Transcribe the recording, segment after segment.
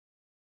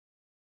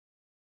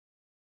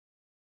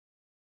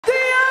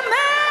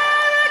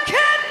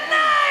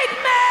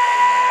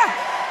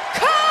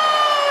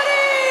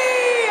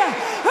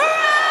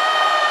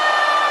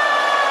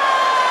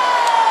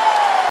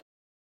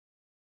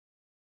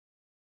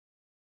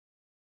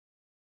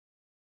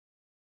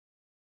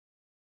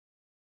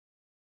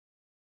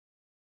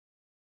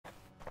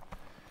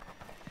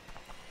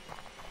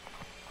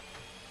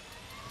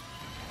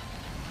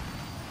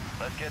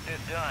Let's get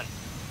this done.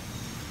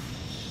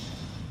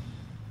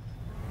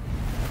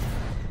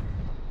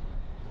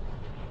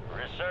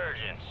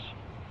 Resurgence.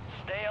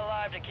 Stay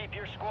alive to keep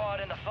your squad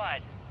in the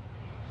fight.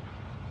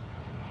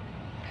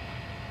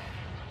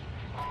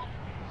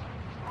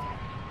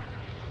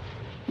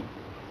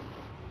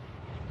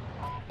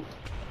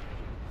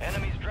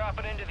 Enemies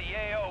dropping into the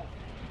AO.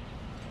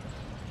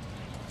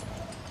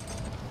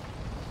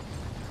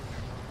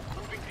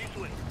 Moving this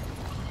way.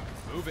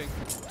 Moving.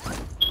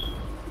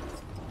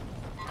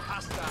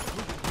 Hostile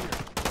moving here.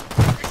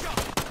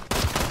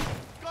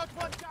 Got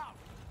one down.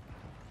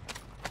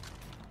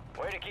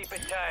 Way to keep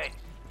it tight.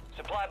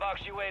 Supply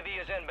box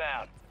UAV is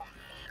inbound.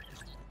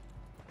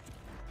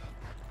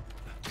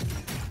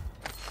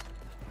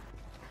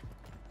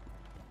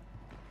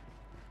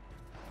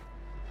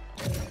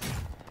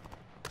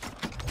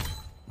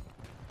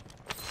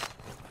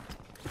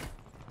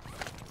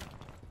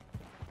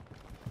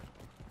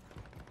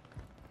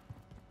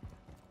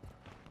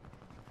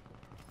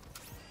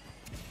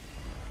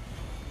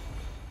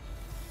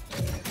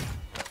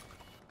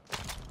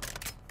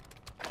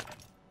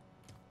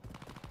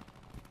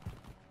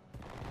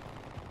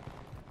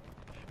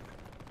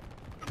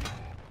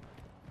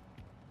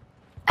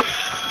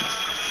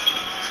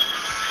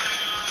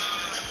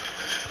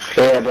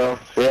 Yeah, bro.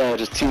 Yeah,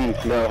 just team.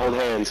 No, hold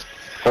hands.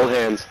 Hold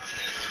hands.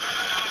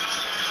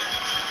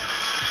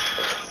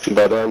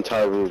 By the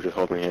entire room, just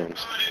holding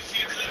hands.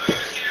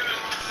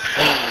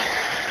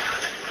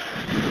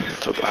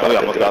 We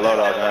almost got load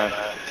out, man.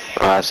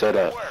 I said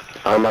that.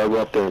 I might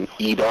go up there and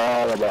eat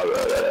all about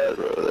that,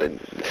 bro.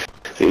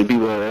 These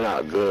people, they're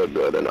not good,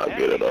 bro. They're not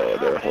good at all.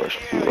 They're horse.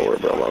 I'm gonna worry,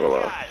 bro. I'm not gonna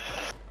lie.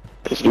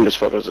 This dude is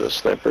fucking a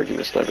sniper. Give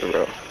me a sniper,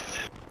 bro.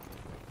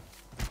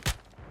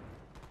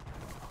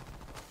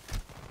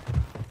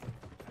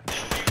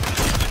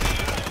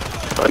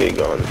 I need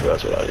guns.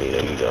 That's what I need.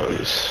 I need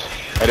guns.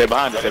 Hey, they're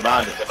behind us. They're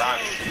behind us.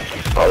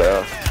 Oh,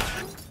 yeah.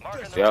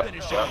 Yep.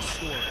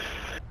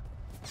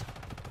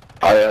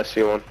 Oh, yeah, I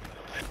see one.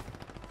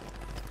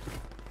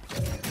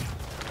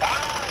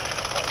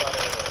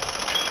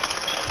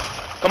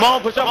 Come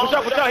on, push up, push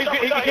up, push up. He's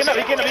getting up, he's getting up,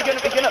 he's getting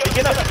up, he's getting up, he's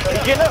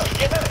getting up, he's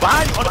getting up.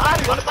 Behind you, on the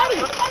body, on the body.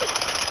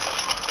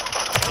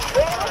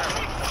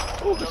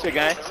 Ooh, good shit,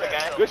 gang.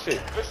 Good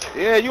shit.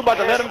 Yeah, you about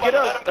to let him get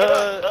up.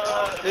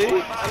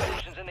 See?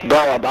 Bro,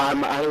 I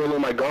didn't know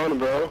my gun,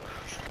 bro.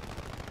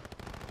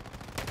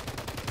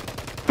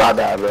 My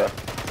bad, bro.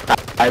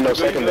 I know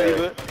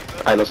secondary.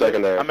 I know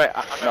secondary.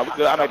 No, we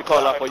good. I made the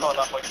call out for you.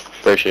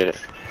 Appreciate it.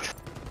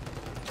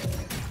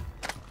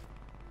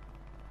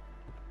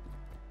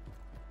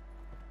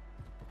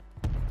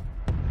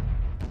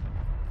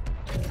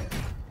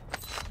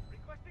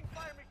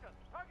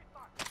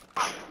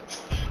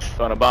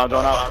 Throwing the bomb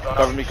drone out.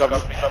 Cover me, cover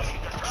me.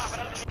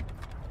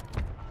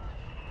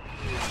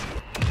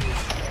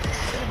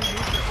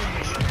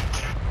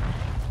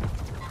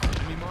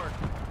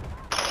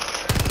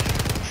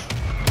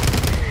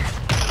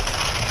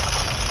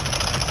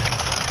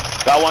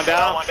 Got one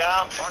down.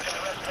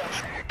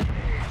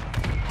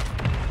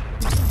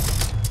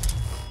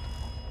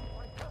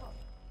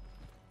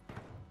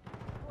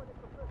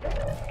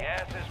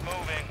 Gas is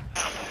moving.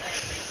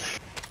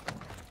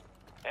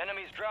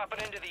 Enemies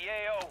dropping into the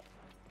AO.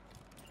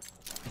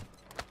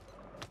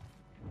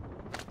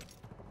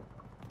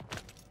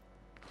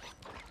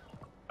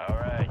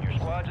 Alright, your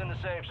squad's in the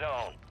safe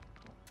zone.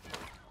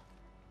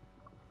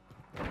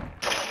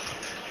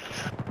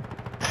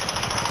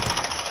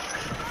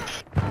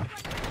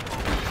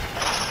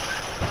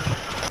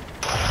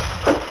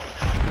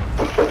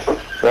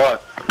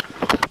 What?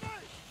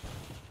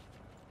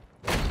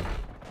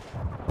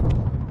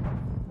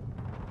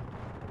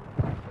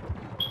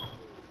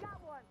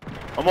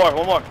 One more,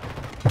 one more.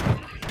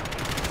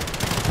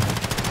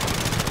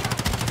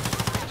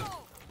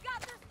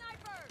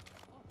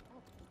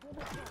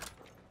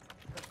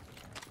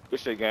 Good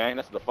shit, gang.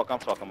 That's what the fuck I'm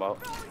talking about.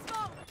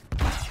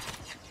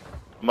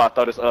 I'm about to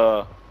throw this,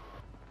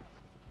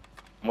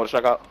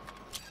 motor out.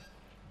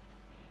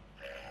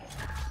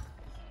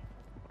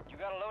 You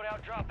got a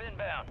loadout drop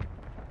inbound.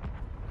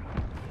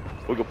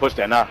 We can push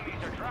that now. These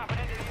are dropping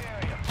into the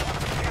area.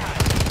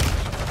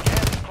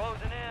 Gas is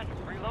closing in.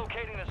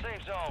 Relocating the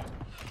safe zone.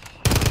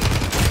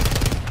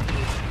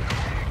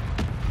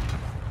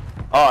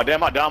 Oh,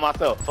 damn, I down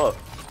myself. Fuck.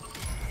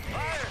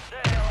 Fire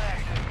sale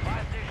active.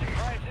 Buy station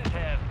prices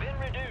have been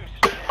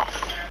reduced.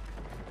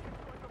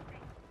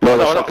 No,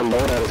 the second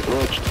loadout is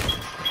glitched.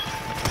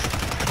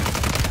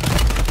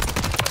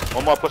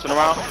 One more pushing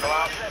around. Set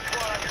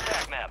squad on your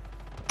attack map.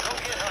 Go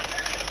get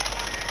hunting.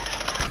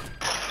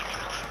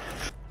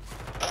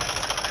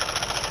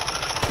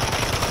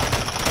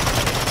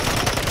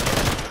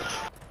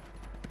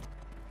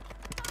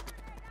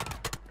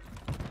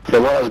 The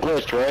water's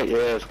glitched, right?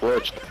 Yeah, it's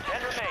glitched.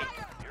 10 remain.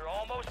 You're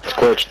almost It's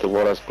glitched. The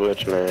water's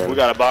glitched, man. We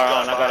got a bar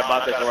on. I got a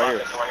bar station right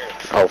here.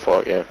 Oh,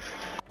 fuck, yeah.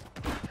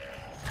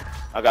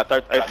 I got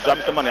 30. Hey, drop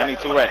me some money. I need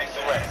 2 racks.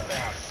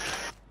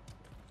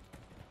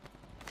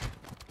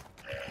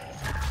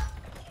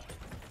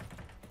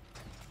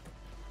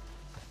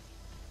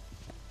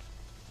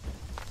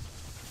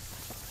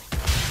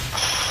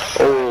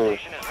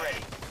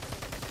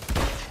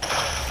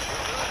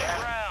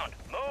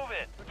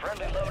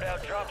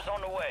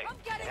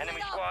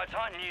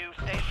 hunting you.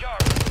 Stay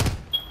sharp.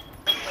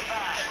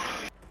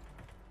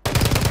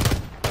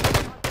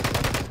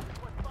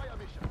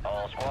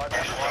 All squad.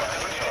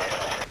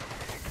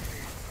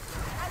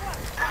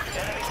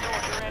 Enemy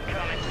soldier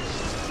incoming.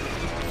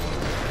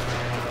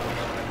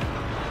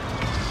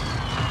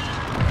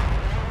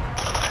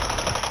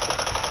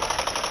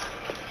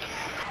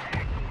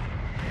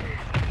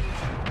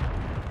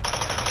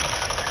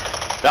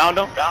 Down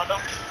them.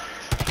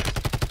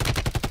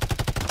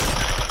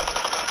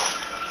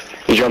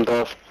 He jumped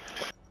off.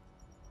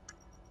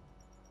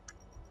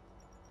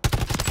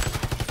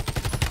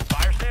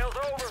 Fire sales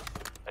over.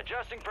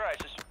 Adjusting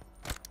prices.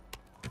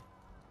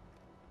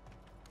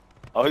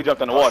 Oh, he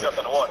jumped in the water.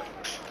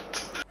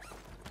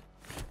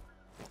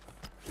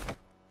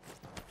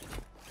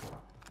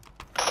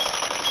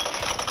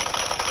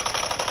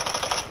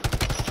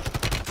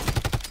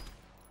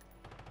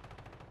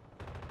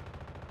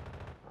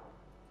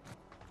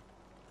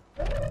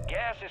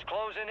 Gas is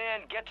closing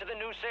in. Get to the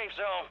new safe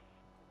zone.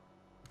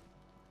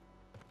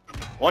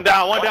 One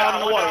down in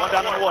the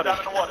water.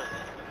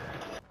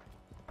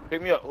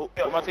 Pick me up.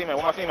 Where my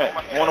teammate?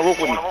 I'm on the roof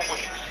with me.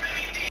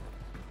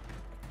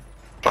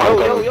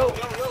 Yo.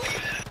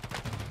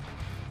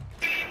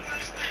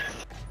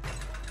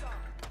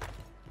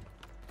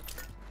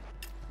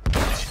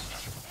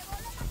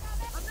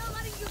 I'm not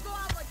letting you go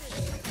out like this.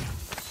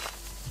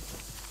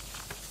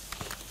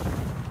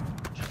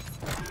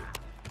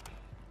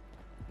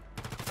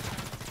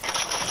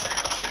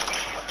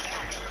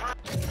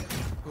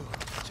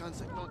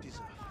 Chance I don't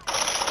deserve.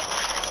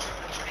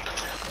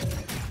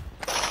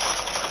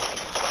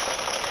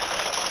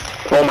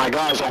 Oh my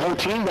God, there's a whole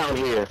team down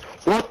here.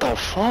 What the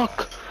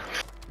fuck?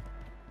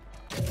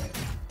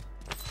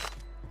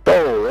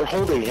 Bro, they're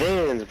holding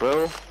hands,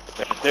 bro.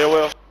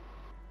 Stairwell.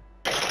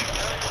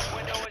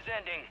 Window is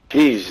ending.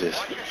 Jesus.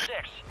 Watch your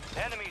six.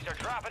 Enemies are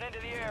dropping into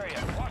the area.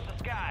 Watch the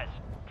skies.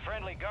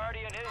 Friendly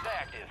Guardian is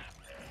active.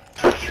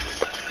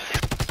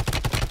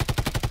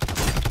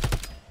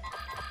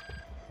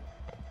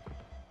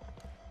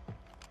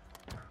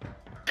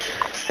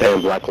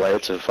 Damn, Blacklight,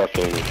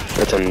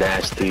 it's a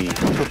nasty,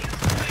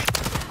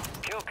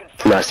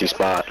 nasty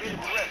spot.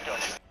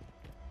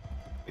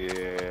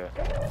 Yeah.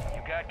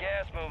 You got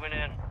gas moving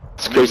in.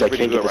 It's crazy I can't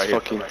get good this right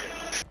fucking...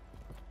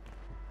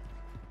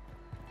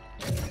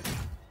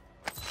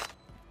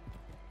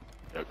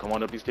 Yeah, come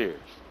on up these stairs.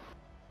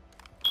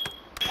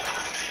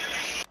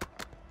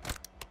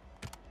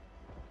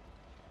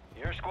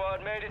 Your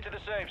squad made it to the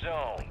safe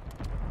zone.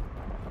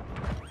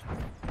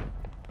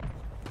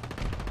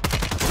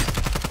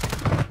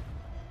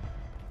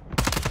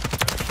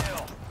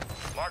 Kill.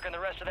 Marking the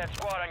rest of that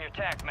squad on your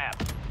TAC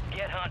map.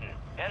 Get hunting.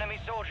 Enemy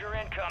soldier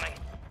incoming.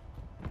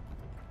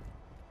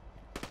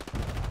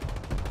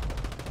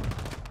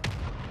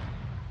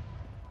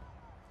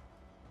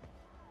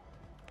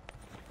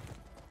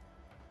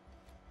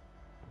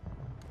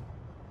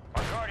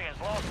 Our Guardians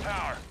lost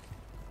power.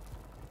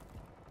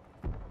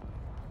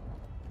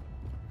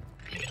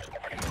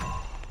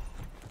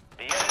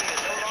 The enemy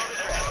is no longer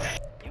threatened.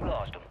 You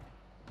lost him.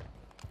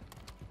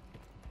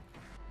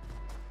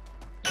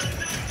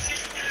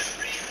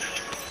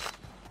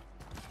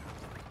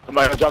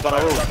 Somebody jumped on the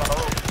roof.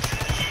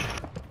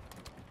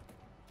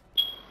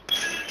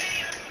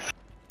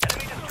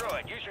 Enemy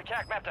destroyed. Use your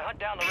TAC map to hunt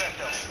down the rest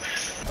of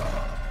them.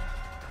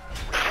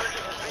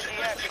 Resurgence has been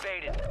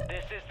deactivated.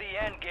 This is the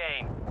end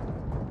game.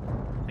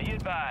 Be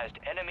advised,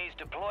 enemies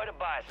deployed a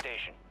buy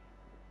station.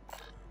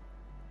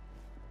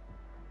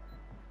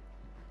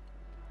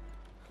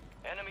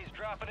 Enemies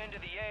dropping into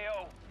the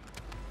AO.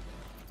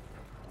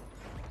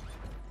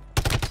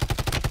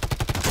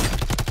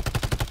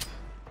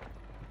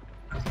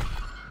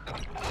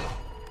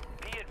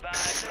 Be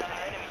advised, there's an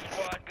enemy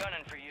squad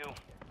gunning for you.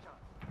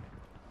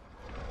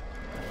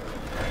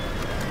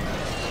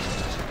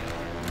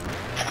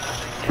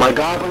 My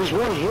God, but there's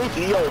one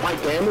hit. Yo, my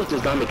damage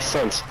does not make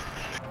sense.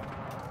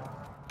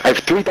 I have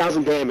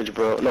 3,000 damage,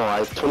 bro. No, I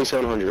have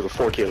 2,700 with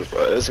 4 kills,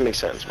 bro. It doesn't make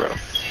sense, bro.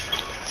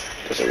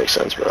 Doesn't make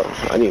sense, bro.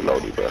 I need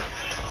Lodi, bro.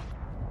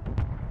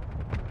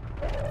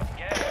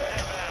 Gas is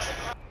inbound.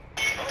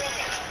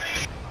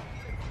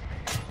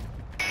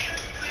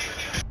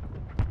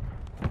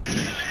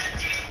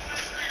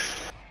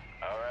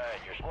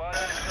 Alright, your squad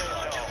is in the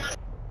safe zone.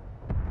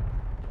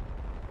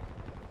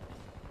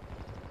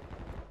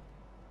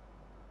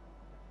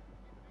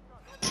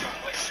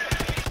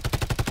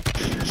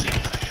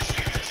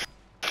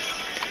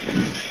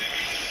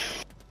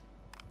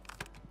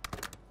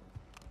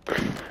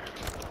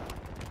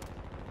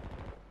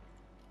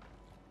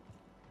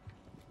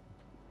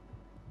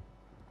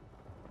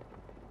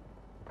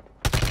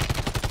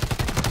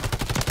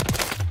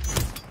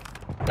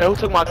 Hey, who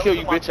took my kill,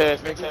 you bitch ass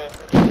nigga?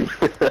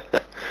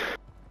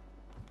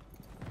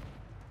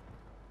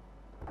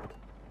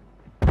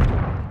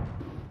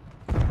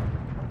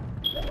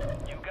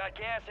 You got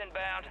gas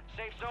inbound.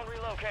 Safe zone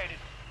relocated.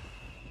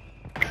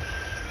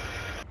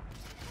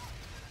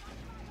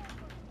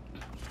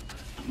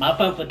 My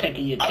phone for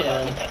taking your kill.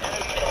 Head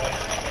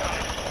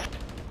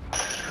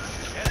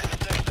to the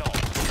safe zone.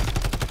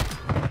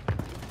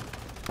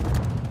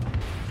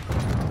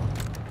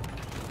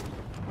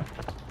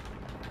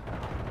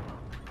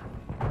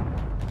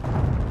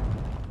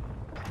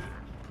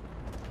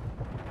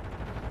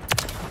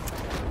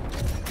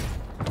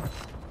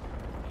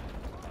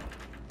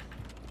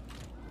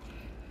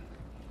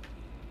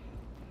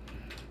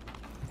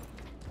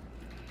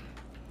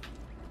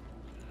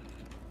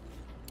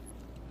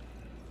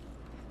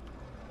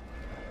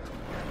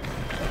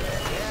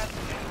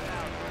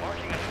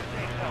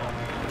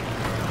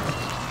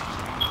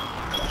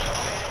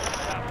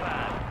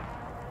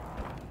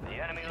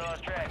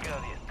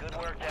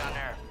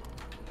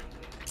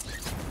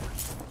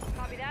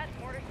 that.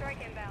 Mortar strike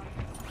inbound.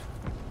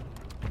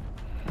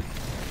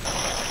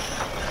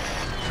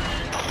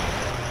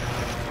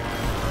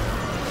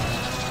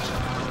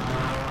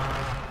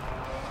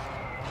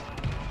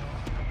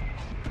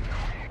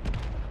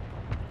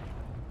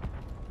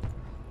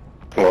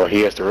 Well,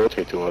 he has to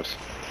rotate to us.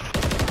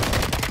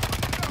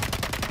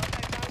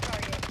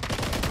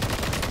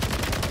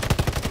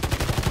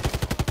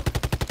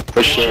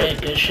 Good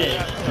shit. Good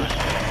shit.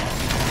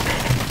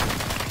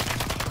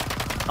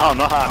 I don't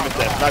know how I missed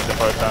that snipe the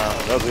first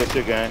time. That was good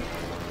shit, gang.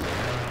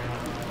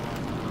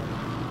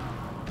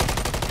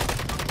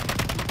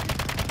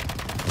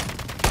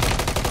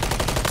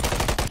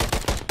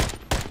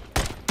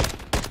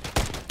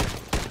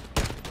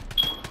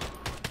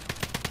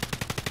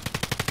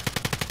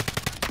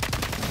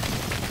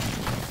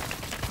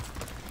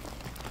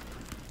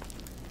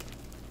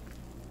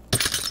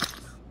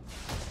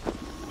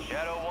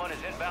 Shadow 1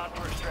 is inbound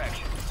for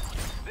extraction.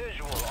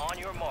 Visual on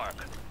your mark.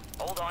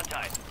 Hold on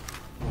tight.